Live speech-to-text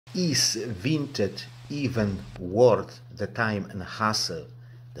Is Vinted even worth the time and hassle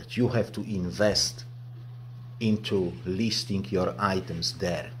that you have to invest into listing your items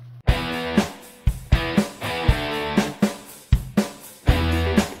there?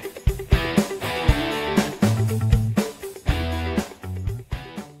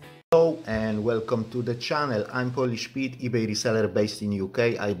 Hello and welcome to the channel. I'm Polish Pete, eBay reseller based in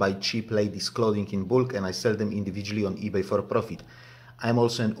UK. I buy cheap ladies clothing in bulk and I sell them individually on eBay for profit. I'm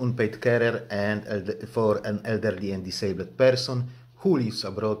also an unpaid carer and for an elderly and disabled person who lives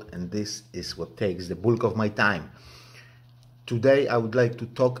abroad, and this is what takes the bulk of my time. Today I would like to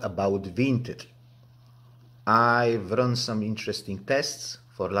talk about Vinted. I've run some interesting tests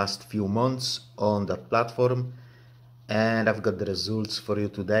for last few months on that platform, and I've got the results for you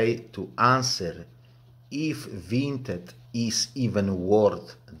today to answer if Vinted is even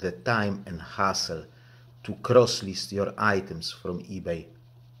worth the time and hassle to cross-list your items from eBay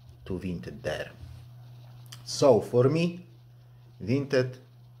to Vinted there. So for me, Vinted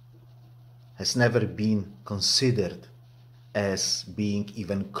has never been considered as being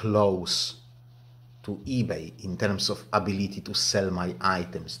even close to eBay in terms of ability to sell my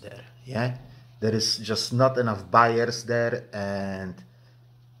items there. Yeah, there is just not enough buyers there, and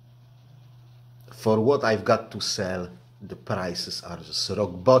for what I've got to sell, the prices are just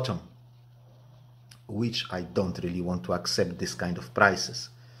rock bottom, which I don't really want to accept this kind of prices.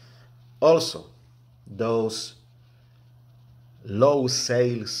 Also, those low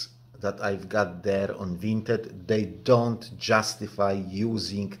sales that I've got there on Vinted, they don't justify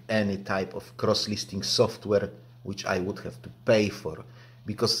using any type of cross-listing software which I would have to pay for,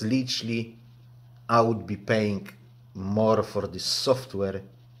 because literally I would be paying more for this software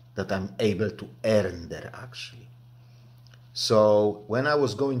that I'm able to earn there actually. So when I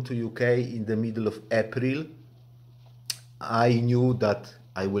was going to UK in the middle of April, I knew that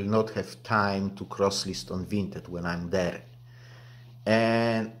I will not have time to cross-list on Vinted when I'm there,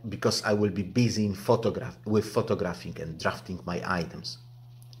 and because I will be busy in photographing and drafting my items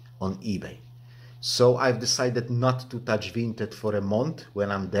on eBay. So I've decided not to touch Vinted for a month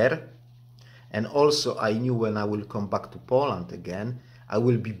when I'm there, and also I knew when I will come back to Poland again, I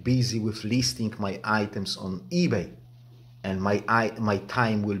will be busy with listing my items on eBay, and my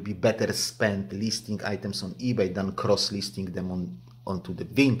time will be better spent listing items on eBay than cross-listing them onto the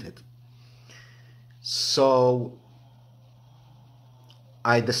Vinted. So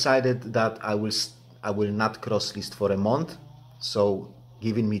I decided that I will not cross-list for a month, so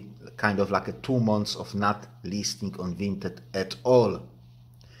giving me kind of like a 2 months of not listing on Vinted at all.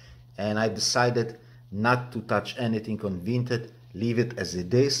 And I decided not to touch anything on Vinted, leave it as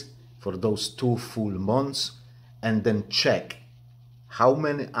it is for those 2 full months, and then check how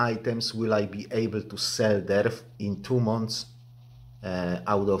many items will I be able to sell there in 2 months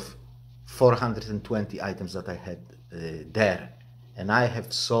out of 420 items that I had there. And I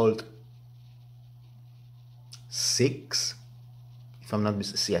have sold 6, if I'm not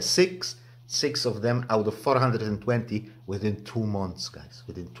mistaken, yeah, 6 of them out of 420 within 2 months, guys,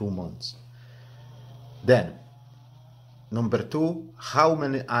 within 2 months. Then, number 2, how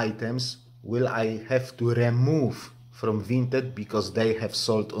many items will I have to remove from Vinted because they have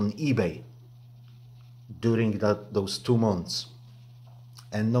sold on eBay during those 2 months?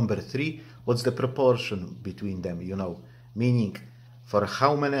 And number 3, what's the proportion between them, you know, meaning for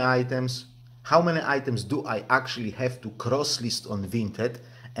how many items do I actually have to cross-list on Vinted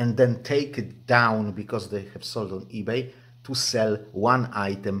and then take it down because they have sold on eBay to sell one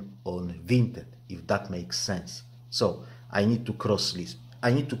item on Vinted, if that makes sense. So I need to cross-list.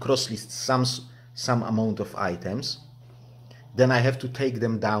 I need to cross-list some amount of items. Then I have to take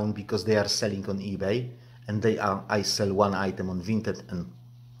them down because they are selling on eBay, and I sell one item on Vinted, and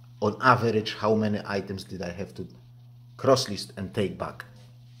on average, how many items did I have to cross-list and take back?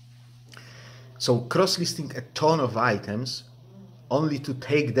 So cross-listing a ton of items only to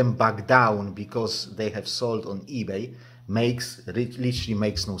take them back down because they have sold on eBay literally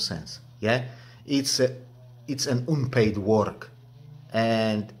makes no sense. Yeah, it's an unpaid work,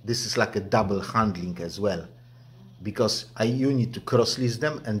 and this is like a double handling as well, because you need to cross-list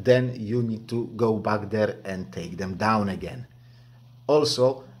them and then you need to go back there and take them down again.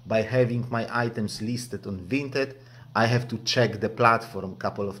 Also, by having my items listed on Vinted, I have to check the platform a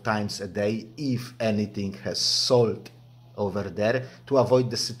couple of times a day if anything has sold over there, to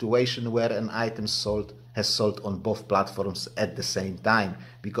avoid the situation where an item has sold on both platforms at the same time.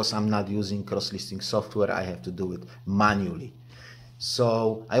 Because I'm not using cross-listing software, I have to do it manually.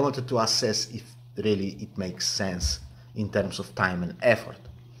 So I wanted to assess if really it makes sense in terms of time and effort.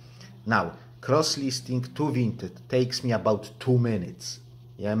 Now, cross-listing to Vinted takes me about 2 minutes.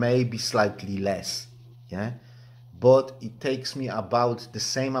 yeah, maybe slightly less, yeah, but it takes me about the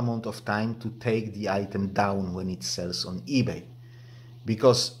same amount of time to take the item down when it sells on eBay,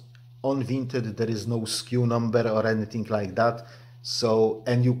 because on Vinted there is no SKU number or anything like that, so,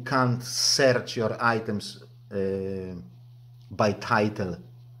 and you can't search your items by title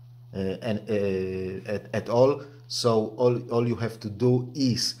at all. So all you have to do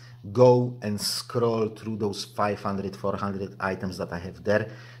is go and scroll through those 500, 400 items that I have there.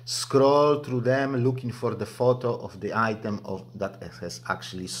 Scroll through them looking for the photo of the item that has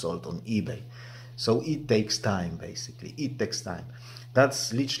actually sold on eBay. So it takes time, basically. It takes time.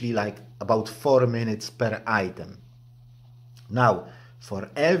 That's literally like about 4 minutes per item. Now, for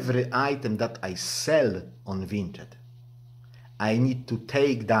every item that I sell on Vinted, I need to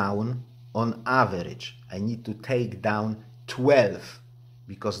take down, on average, I need to take down 12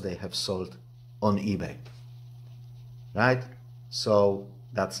 because they have sold on eBay, right? So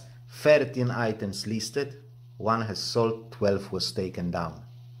that's 13 items listed, 1 has sold, 12 was taken down.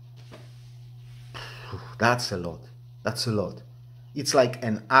 That's a lot, that's a lot. It's like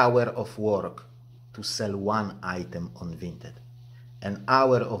an hour of work to sell 1 item on Vinted. An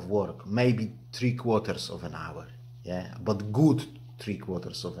hour of work, maybe 3/4 of an hour. Yeah, but good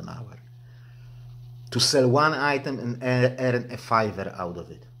 3/4 of an hour to sell 1 item and earn a $5 out of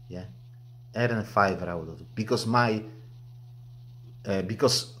it. Yeah, earn a $5 out of it, because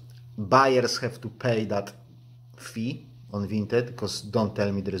because buyers have to pay that fee on Vinted. Because don't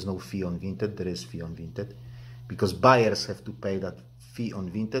tell me there is no fee on Vinted. There is fee on Vinted, because buyers have to pay that fee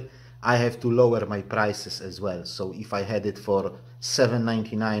on Vinted. I have to lower my prices as well. So if I had it for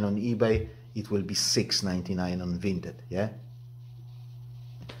 $7.99 on eBay, it will be $6.99 on Vinted, yeah?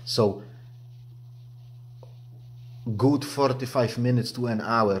 So, good 45 minutes to an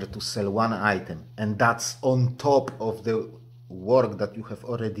hour to sell 1 item, and that's on top of the work that you have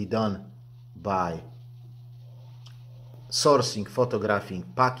already done by sourcing, photographing,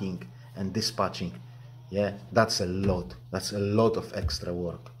 packing, and dispatching, yeah? That's a lot of extra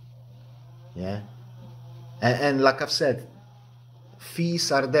work, yeah? And like I've said,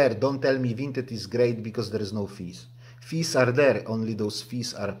 fees are there. Don't tell me Vinted is great because there is no fees. Fees are there, only those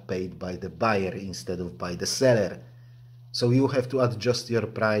fees are paid by the buyer instead of by the seller. So you have to adjust your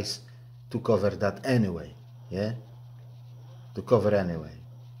price to cover that anyway, yeah? To cover anyway.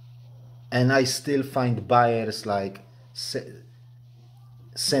 And I still find buyers like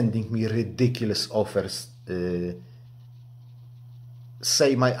sending me ridiculous offers.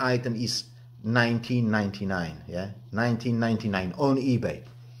 Say my item is $19.99, yeah, $19.99 on eBay.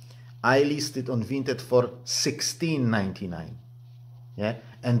 I list it on Vinted for $16.99, yeah,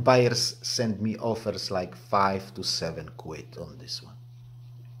 and buyers send me offers like 5 to 7 quid on this one,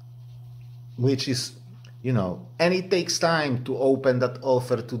 which is, you know, and it takes time to open that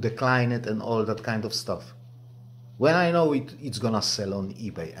offer, to decline it, and all that kind of stuff, when I know it's gonna sell on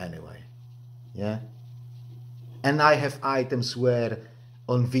eBay anyway, yeah. And I have items where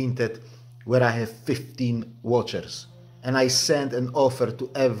on Vinted where I have 15 watchers, and I send an offer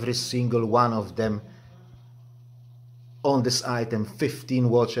to every single one of them on this item, 15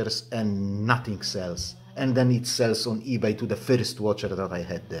 watchers, and nothing sells. And then it sells on eBay to the first watcher that I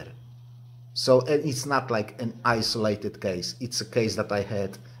had there. So, and it's not like an isolated case. It's a case that I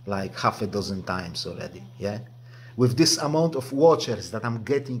had like half a dozen times already, yeah? With this amount of watchers that I'm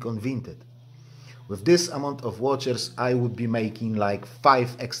getting on Vinted, with this amount of watchers, I would be making like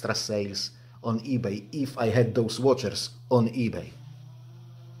 5 extra sales on eBay if I had those watchers on eBay,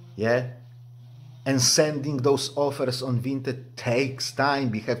 yeah? And sending those offers on Vinted takes time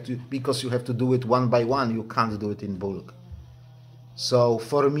because you have to do it one by one. You can't do it in bulk. So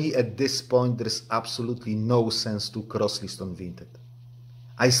for me at this point, there's absolutely no sense to cross-list on Vinted.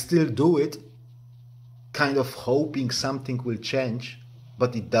 I still do it, kind of hoping something will change,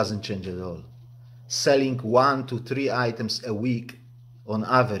 but it doesn't change at all. Selling 1 to 3 items a week on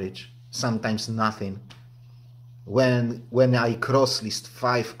average, sometimes nothing. When I cross-list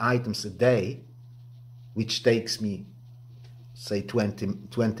 5 items a day, which takes me, say,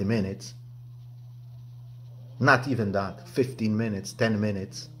 20 minutes, not even that, 15 minutes, 10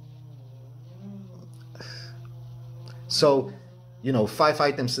 minutes. So, you know, 5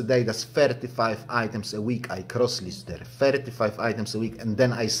 items a day, that's 35 items a week I cross-list there, 35 items a week, and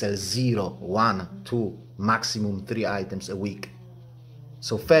then I sell 0, 1, 2, maximum 3 items a week.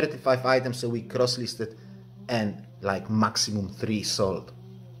 So 35 items a week cross-listed, and like maximum 3 sold.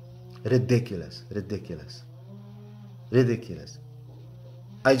 Ridiculous, ridiculous, ridiculous.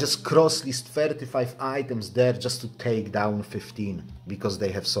 I just cross-list 35 items there just to take down 15 because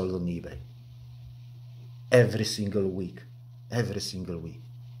they have sold on eBay. Every single week, every single week.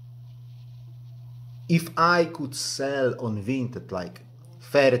 If I could sell on Vinted like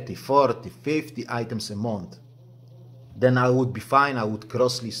 30, 40, 50 items a month, then I would be fine. I would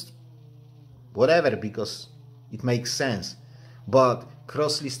cross-list whatever because it makes sense. But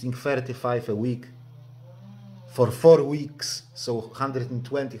cross-listing 35 a week for 4 weeks, so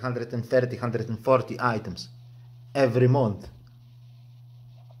 120, 130, 140 items every month,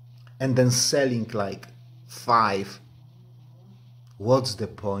 and then selling like 5, what's the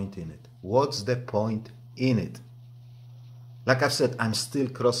point in it? What's the point in it? Like I've said, I'm still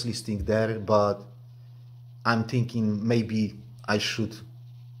cross-listing there, but I'm thinking maybe I should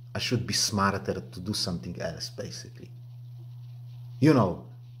be smarter to do something else, basically. You know,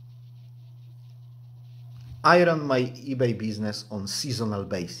 I run my eBay business on seasonal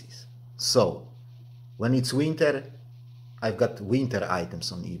basis. So when it's winter, I've got winter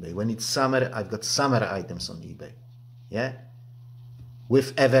items on eBay. When it's summer, I've got summer items on eBay. Yeah?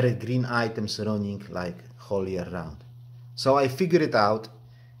 With evergreen items running like whole year round. So I figured it out.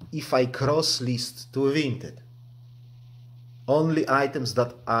 If I cross-list to Vinted only items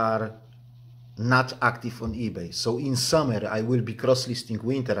that are not active on eBay. So in summer, I will be cross-listing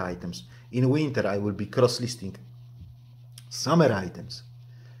winter items. In winter, I will be cross-listing summer items.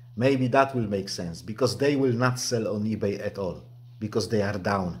 Maybe that will make sense because they will not sell on eBay at all because they are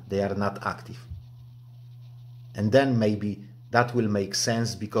down, they are not active. And then maybe that will make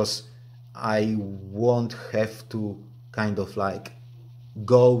sense because I won't have to kind of like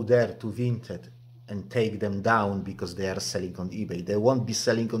go there to Vinted and take them down because they are selling on eBay. They won't be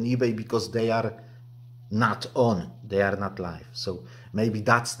selling on eBay because they are not on, they are not live. So maybe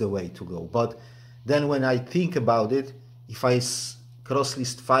that's the way to go. But then when I think about it, if I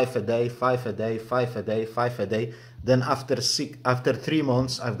cross-list 5 a day, 5 a day, 5 a day, 5 a day, then after 3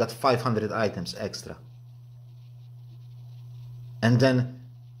 months, I've got 500 items extra. And then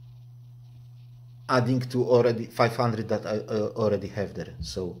adding to already 500 that I already have there.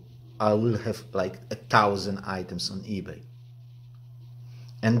 So I will have like 1,000 items on eBay.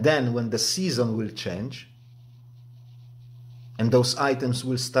 And then when the season will change and those items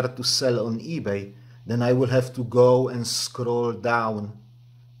will start to sell on eBay, then I will have to go and scroll down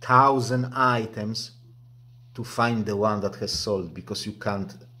 1,000 items to find the one that has sold because you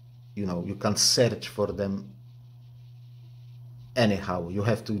can't, you can't search for them anyhow. You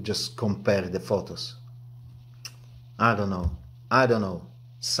have to just compare the photos. I don't know.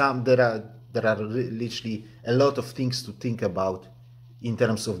 There are literally a lot of things to think about in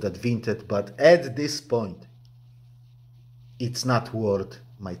terms of that Vinted, but at this point, it's not worth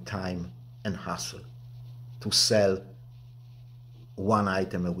my time and hassle to sell 1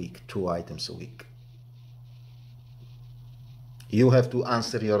 item a week, 2 items a week. You have to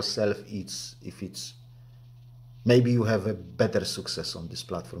answer yourself if it's maybe you have a better success on this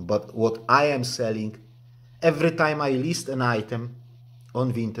platform. But what I am selling, every time I list an item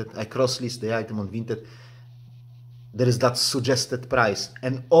on Vinted, I cross-list the item on Vinted, there is that suggested price,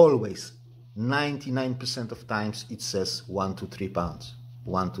 and always 99% of times it says £1 to £3,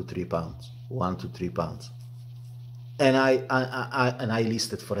 £1 to £3, £1 to £3, and I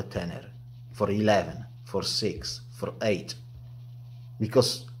listed for a tenner, for 11, for 6, for 8,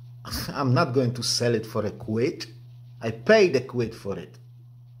 because I'm not going to sell it for a quid. I paid a quid for it.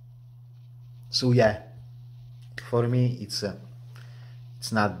 So yeah, for me it's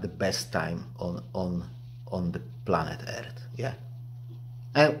not the best time on the planet Earth. Yeah.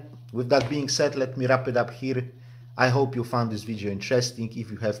 And with that being said, let me wrap it up here. I hope you found this video interesting.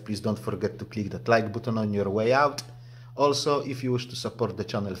 If you have, please don't forget to click that like button on your way out. Also, if you wish to support the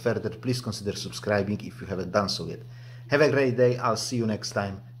channel further, please consider subscribing if you haven't done so yet. Have a great day. I'll see you next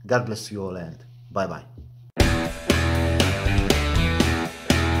time. God bless you all and bye bye.